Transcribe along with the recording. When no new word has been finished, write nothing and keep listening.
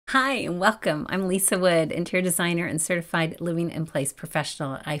Hi and welcome. I'm Lisa Wood, interior designer and certified living in place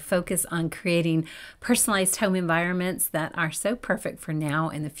professional. I focus on creating personalized home environments that are so perfect for now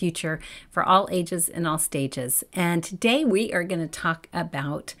and the future for all ages and all stages. And today we are going to talk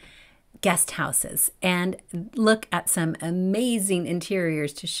about guest houses and look at some amazing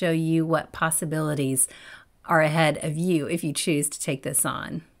interiors to show you what possibilities are ahead of you if you choose to take this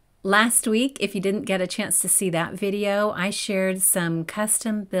on. Last week, if you didn't get a chance to see that video, I shared some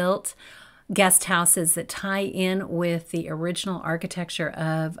custom-built guest houses that tie in with the original architecture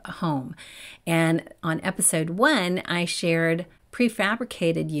of a home. And on episode 1, I shared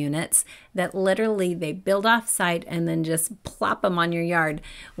prefabricated units that literally they build off site and then just plop them on your yard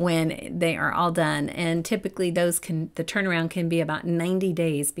when they are all done. And typically the turnaround can be about 90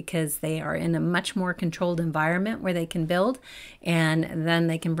 days because they are in a much more controlled environment where they can build and then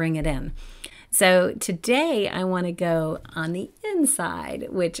they can bring it in. So today I want to go on the inside,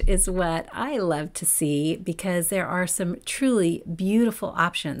 which is what I love to see because there are some truly beautiful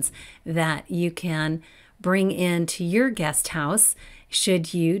options that you can bring into your guest house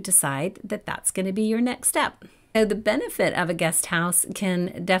should you decide that that's going to be your next step. So the benefit of a guest house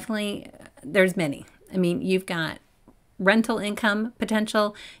can definitely, there's many. I mean, you've got rental income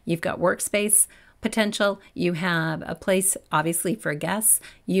potential, you've got workspace potential, you have a place obviously for guests,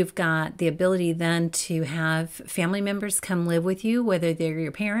 you've got the ability then to have family members come live with you, whether they're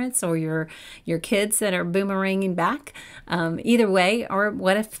your parents or your kids that are boomeranging back, either way. Or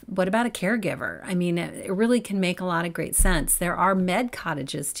what about a caregiver? I mean, it really can make a lot of great sense. There are med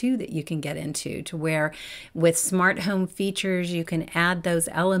cottages too that you can get into, to where with smart home features you can add those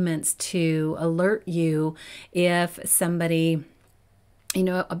elements to alert you if somebody,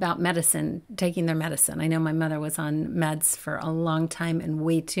 about medicine, taking their medicine. I know my mother was on meds for a long time and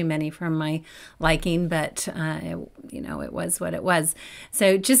way too many for my liking, but it was what it was.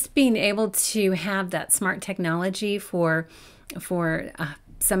 So just being able to have that smart technology for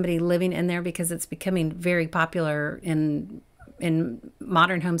somebody living in there, because it's becoming very popular in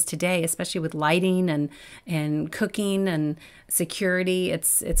modern homes today, especially with lighting and cooking and security.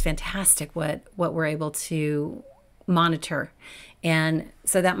 It's fantastic what we're able to monitor. And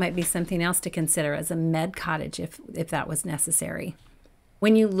so that might be something else to consider as a med cottage if that was necessary.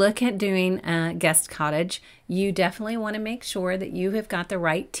 When you look at doing a guest cottage, you definitely want to make sure that you have got the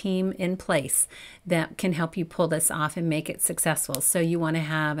right team in place that can help you pull this off and make it successful. So you want to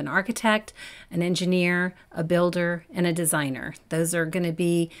have an architect, an engineer, a builder, and a designer. Those are going to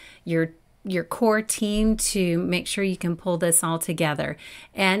be your core team to make sure you can pull this all together.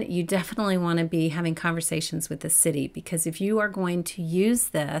 And you definitely want to be having conversations with the city, because if you are going to use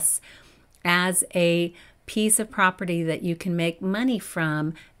this as a piece of property that you can make money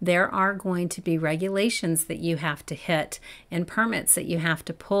from, there are going to be regulations that you have to hit and permits that you have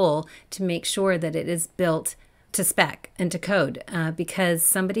to pull to make sure that it is built to spec and to code, because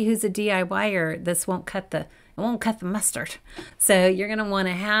somebody who's a DIYer, this won't cut the mustard. So you're going to want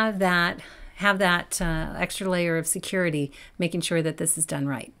to have that extra layer of security, making sure that this is done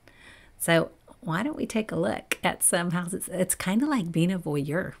right. So why don't we take a look at some houses? It's kind of like being a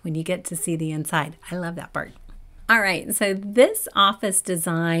voyeur when you get to see the inside. I love that part. All right, so this office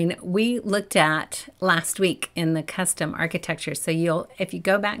design we looked at last week in the custom architecture. So if you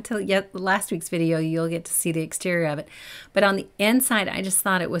go back to last week's video, you'll get to see the exterior of it. But on the inside, I just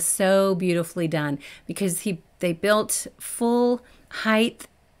thought it was so beautifully done, because they built full height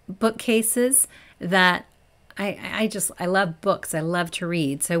bookcases that I love books. I love to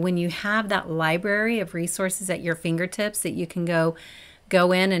read. So when you have that library of resources at your fingertips that you can go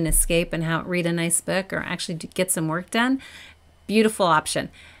in and escape and read a nice book or actually get some work done, beautiful option.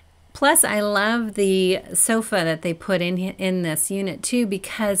 Plus, I love the sofa that they put in this unit too,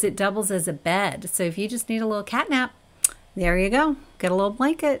 because it doubles as a bed. So if you just need a little cat nap, there you go. Get a little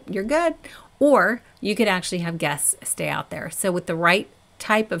blanket, you're good. Or you could actually have guests stay out there. So with the right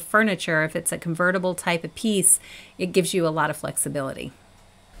type of furniture, if it's a convertible type of piece, it gives you a lot of flexibility.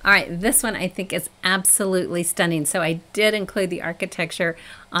 All right, this one I think is absolutely stunning. So I did include the architecture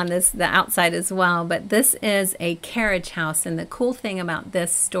on the outside as well, but this is a carriage house. And the cool thing about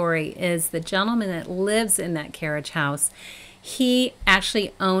this story is the gentleman that lives in that carriage house, he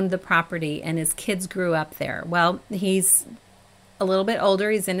actually owned the property and his kids grew up there. Well, he's a little bit older.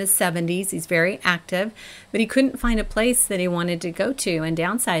 He's in his 70s. He's very active, but he couldn't find a place that he wanted to go to and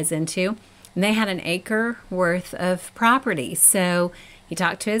downsize into. And they had an acre worth of property. So he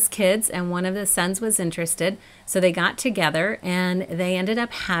talked to his kids, and one of the sons was interested. So they got together and they ended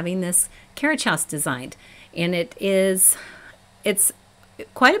up having this carriage house designed. And it's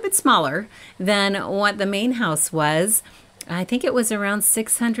quite a bit smaller than what the main house was. I think it was around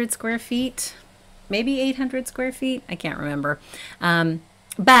 600 square feet, maybe 800 square feet. I can't remember.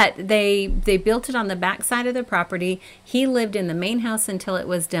 But they built it on the back side of the property. He lived in the main house until it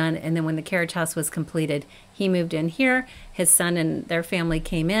was done, and then when the carriage house was completed, he moved in here. His son and their family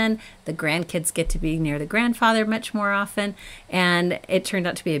came in. The grandkids get to be near the grandfather much more often, and it turned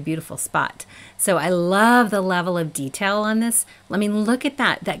out to be a beautiful spot. So I love the level of detail on this. I mean, look at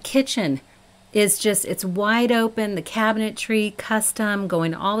that. That kitchen is just, it's wide open, the cabinetry, custom,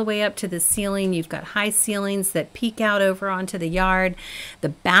 going all the way up to the ceiling. You've got high ceilings that peek out over onto the yard. The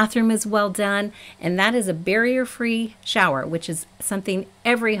bathroom is well done, and that is a barrier-free shower, which is something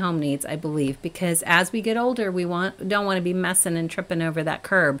every home needs, I believe, because as we get older, we don't want to be messing and tripping over that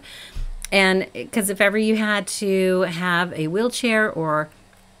curb. And because if ever you had to have a wheelchair or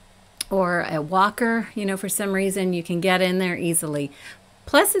a walker, you know, for some reason, you can get in there easily.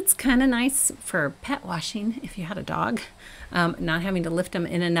 Plus, it's kind of nice for pet washing if you had a dog, not having to lift them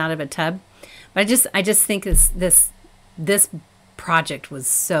in and out of a tub. But I just think this project was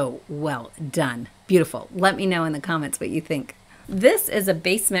so well done. Beautiful. Let me know in the comments what you think. This is a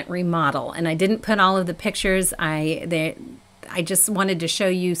basement remodel, and I didn't put all of the pictures. I just wanted to show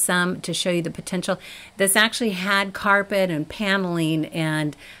you some to show you the potential. This actually had carpet and paneling,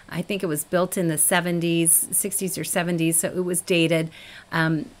 and I think it was built in the 70s, 60s or 70s, so it was dated.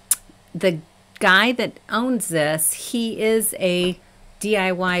 The guy that owns this, he is a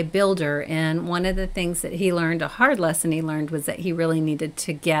DIY builder, and one of the things that he learned, a hard lesson he learned, was that he really needed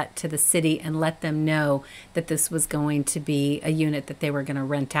to get to the city and let them know that this was going to be a unit that they were going to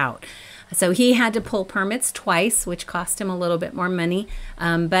rent out. So he had to pull permits twice, which cost him a little bit more money,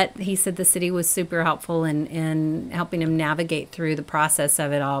 but he said the city was super helpful in helping him navigate through the process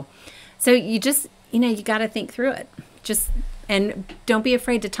of it all. So you just, you know, you got to think through it. And don't be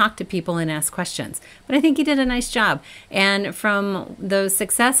afraid to talk to people and ask questions. But I think he did a nice job. And from the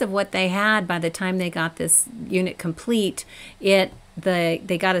success of what they had by the time they got this unit complete,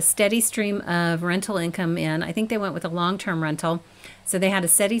 they got a steady stream of rental income in. I think they went with a long-term rental. So they had a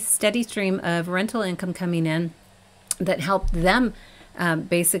steady stream of rental income coming in that helped them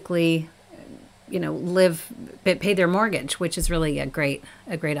basically, you know, pay their mortgage, which is really a great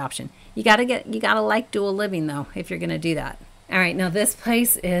option. You gotta like dual living though, if you're gonna do that. All right, now this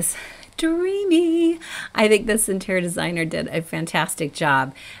place is dreamy. I think this interior designer did a fantastic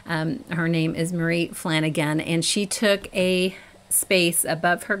job. Her name is Marie Flanagan, and she took a space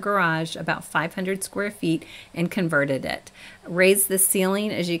above her garage, about 500 square feet, and converted it. Raised the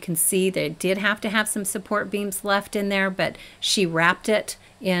ceiling. As you can see, they did have to have some support beams left in there, but she wrapped it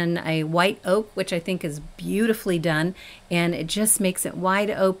in a white oak, which I think is beautifully done, and it just makes it wide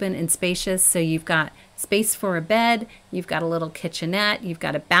open and spacious. So you've got space for a bed, you've got a little kitchenette, you've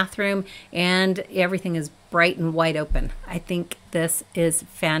got a bathroom, and everything is bright and wide open. I think this is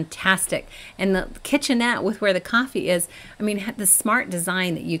fantastic. And the kitchenette with where the coffee is, I mean, the smart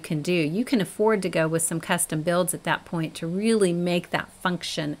design that you can do, you can afford to go with some custom builds at that point to really make that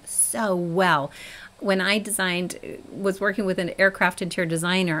function so well. When I was working with an aircraft interior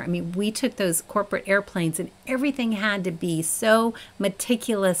designer, I mean, we took those corporate airplanes and everything had to be so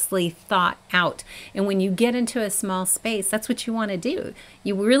meticulously thought out. And when you get into a small space, that's what you want to do.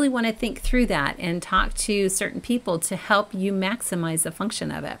 You really want to think through that and talk to certain people to help you maximize the function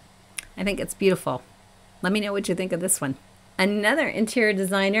of it. I think it's beautiful. Let me know what you think of this one. Another interior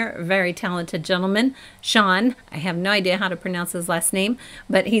designer, very talented gentleman, Sean. I have no idea how to pronounce his last name,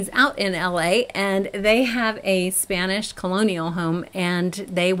 but he's out in LA, and they have a Spanish colonial home, and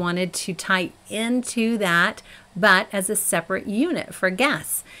they wanted to tie into that, but as a separate unit for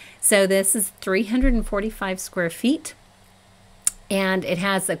guests. So this is 345 square feet, and it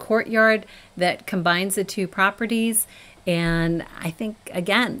has a courtyard that combines the two properties. And I think,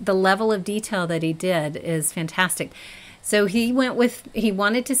 again, the level of detail that he did is fantastic. So he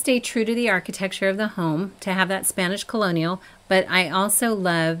wanted to stay true to the architecture of the home, to have that Spanish colonial, but I also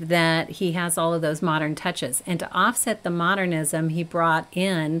love that he has all of those modern touches. And to offset the modernism, he brought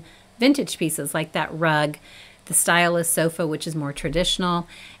in vintage pieces like that rug, the stylus sofa, which is more traditional,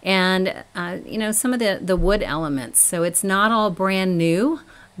 and you know, some of the wood elements. So it's not all brand new,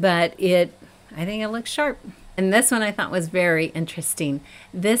 but I think it looks sharp. And this one I thought was very interesting.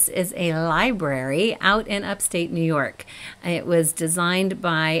 This is a library out in upstate New York. It was designed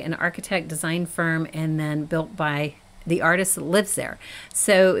by an architect design firm and then built by the artist that lives there.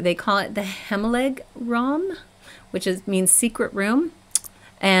 So they call it the Hemelig Rom, which means secret room.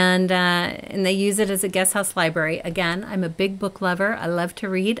 And they use it as a guest house library. Again, I'm a big book lover. I love to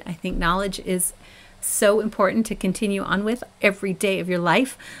read. I think knowledge is so important to continue on with every day of your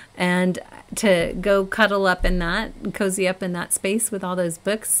life, and to go cuddle up in that, cozy up in that space with all those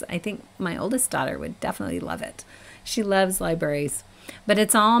books. I think my oldest daughter would definitely love it. She loves libraries. But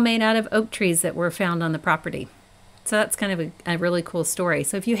it's all made out of oak trees that were found on the property. So that's kind of a really cool story.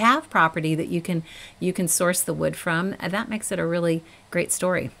 So if you have property that you can source the wood from, that makes it a really great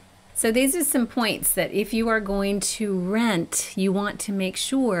story. So these are some points that if you are going to rent, you want to make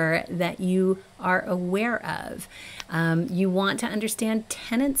sure that you are aware of. You want to understand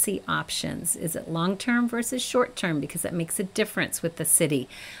tenancy options. Is it long-term versus short-term? Because that makes a difference with the city.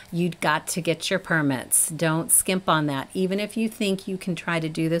 You've got to get your permits. Don't skimp on that. Even if you think you can try to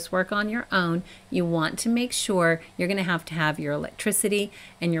do this work on your own, you want to make sure you're going to have your electricity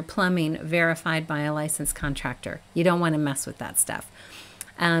and your plumbing verified by a licensed contractor. You don't want to mess with that stuff.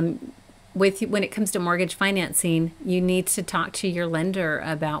 When it comes to mortgage financing, you need to talk to your lender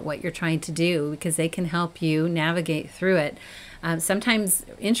about what you're trying to do, because they can help you navigate through it. Sometimes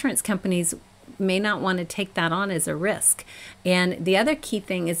insurance companies may not want to take that on as a risk. And the other key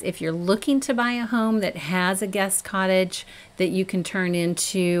thing is, if you're looking to buy a home that has a guest cottage that you can turn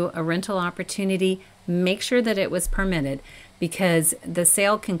into a rental opportunity, make sure that it was permitted, because the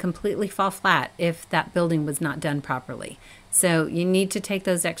sale can completely fall flat if that building was not done properly. So you need to take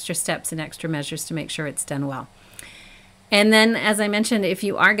those extra steps and extra measures to make sure it's done well. And then, as I mentioned, if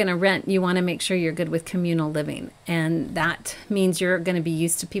you are going to rent, you want to make sure you're good with communal living. And that means you're going to be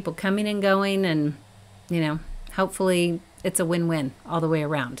used to people coming and going, and, hopefully it's a win-win all the way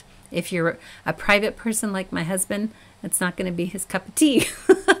around. If you're a private person like my husband, it's not going to be his cup of tea.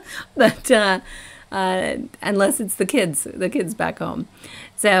 But unless it's the kids back home.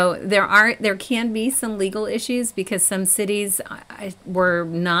 So there can be some legal issues, because some cities were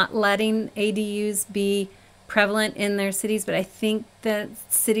not letting ADUs be prevalent in their cities, but I think that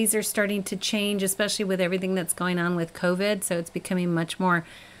cities are starting to change, especially with everything that's going on with COVID. So it's becoming much more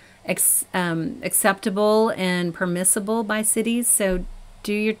acceptable and permissible by cities. So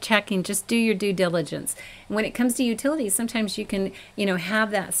do your checking, just do your due diligence. And when it comes to utilities, sometimes you can,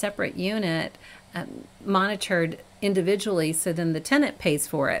 have that separate unit monitored individually, so then the tenant pays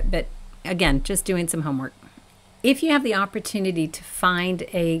for it. But again, just doing some homework. If you have the opportunity to find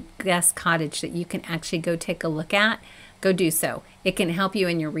a guest cottage that you can actually go take a look at, go do so. It can help you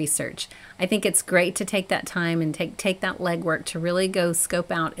in your research. I think it's great to take that time and take that legwork to really go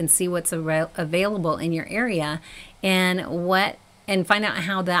scope out and see what's available in your area, and find out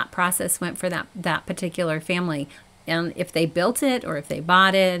how that process went for that particular family, and if they built it or if they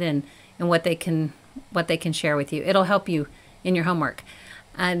bought it, and what they can share with you. It'll help you in your homework.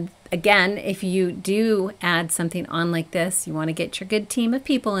 And again, if you do add something on like this, you want to get your good team of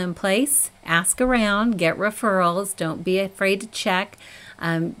people in place, ask around, get referrals, don't be afraid to check.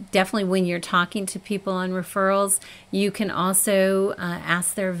 Definitely when you're talking to people on referrals, you can also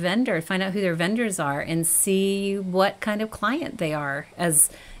ask their vendor, find out who their vendors are, and see what kind of client they are as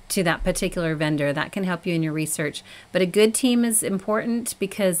to that particular vendor. That can help you in your research. But a good team is important,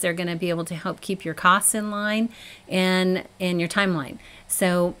 because they're going to be able to help keep your costs in line and your timeline.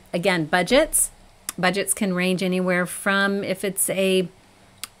 So again, budgets can range anywhere from, if it's a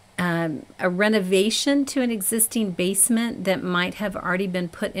renovation to an existing basement that might have already been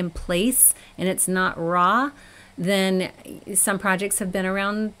put in place and it's not raw, then some projects have been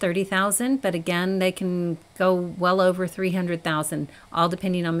around $30,000, but again, they can go well over $300,000, all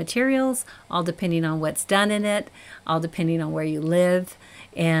depending on materials, all depending on what's done in it, all depending on where you live,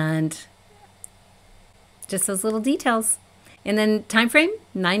 and just those little details. And then time frame,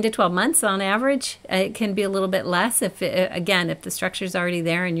 9 to 12 months on average. It can be a little bit less if the structure's already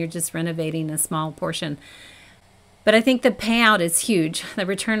there and you're just renovating a small portion. But I think the payout is huge. The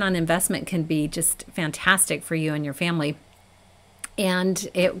return on investment can be just fantastic for you and your family. And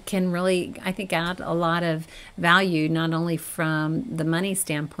it can really, I think, add a lot of value, not only from the money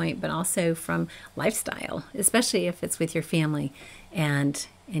standpoint, but also from lifestyle, especially if it's with your family and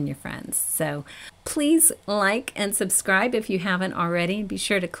your friends. So please like and subscribe if you haven't already. Be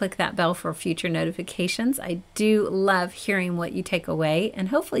sure to click that bell for future notifications. I do love hearing what you take away, and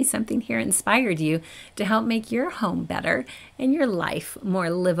hopefully something here inspired you to help make your home better and your life more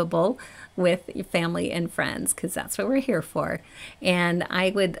livable with your family and friends, because that's what we're here for. And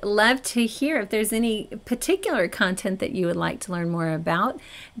I would love to hear if there's any particular content that you would like to learn more about.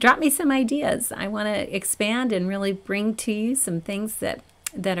 Drop me some ideas. I want to expand and really bring to you some things that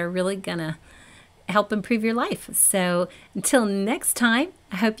are really gonna help improve your life. So until next time,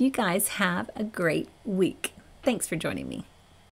 I hope you guys have a great week. Thanks for joining me.